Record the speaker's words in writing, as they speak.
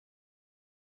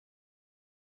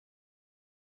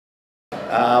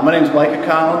My name is Micah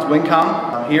Collins,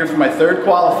 WinCom. I'm here for my third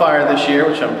qualifier this year,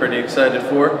 which I'm pretty excited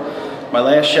for. My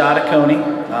last shot at Coney.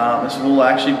 This will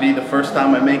actually be the first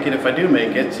time I make it if I do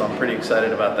make it, so I'm pretty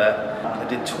excited about that. I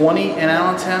did 20 in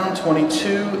Allentown,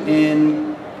 22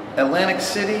 in Atlantic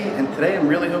City, and today I'm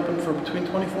really hoping for between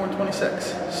 24 and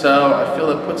 26. So I feel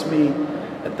that puts me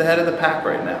at the head of the pack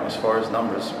right now as far as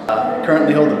numbers.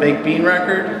 Currently hold the baked bean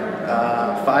record,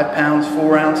 5 pounds,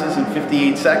 4 ounces in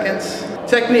 58 seconds.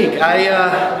 Technique,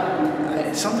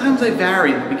 sometimes I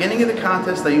vary. In the beginning of the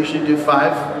contest, I usually do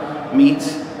 5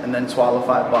 meats and then swallow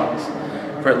 5 buns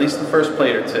for at least the first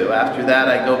plate or two. After that,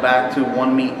 I go back to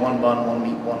 1 meat, 1 bun, 1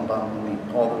 meat, 1 bun, 1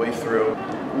 meat, all the way through.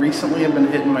 Recently, I've been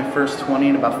hitting my first 20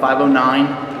 in about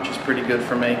 5:09, which is pretty good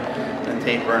for me, and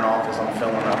tapering off as I'm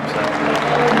filling up.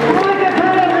 So.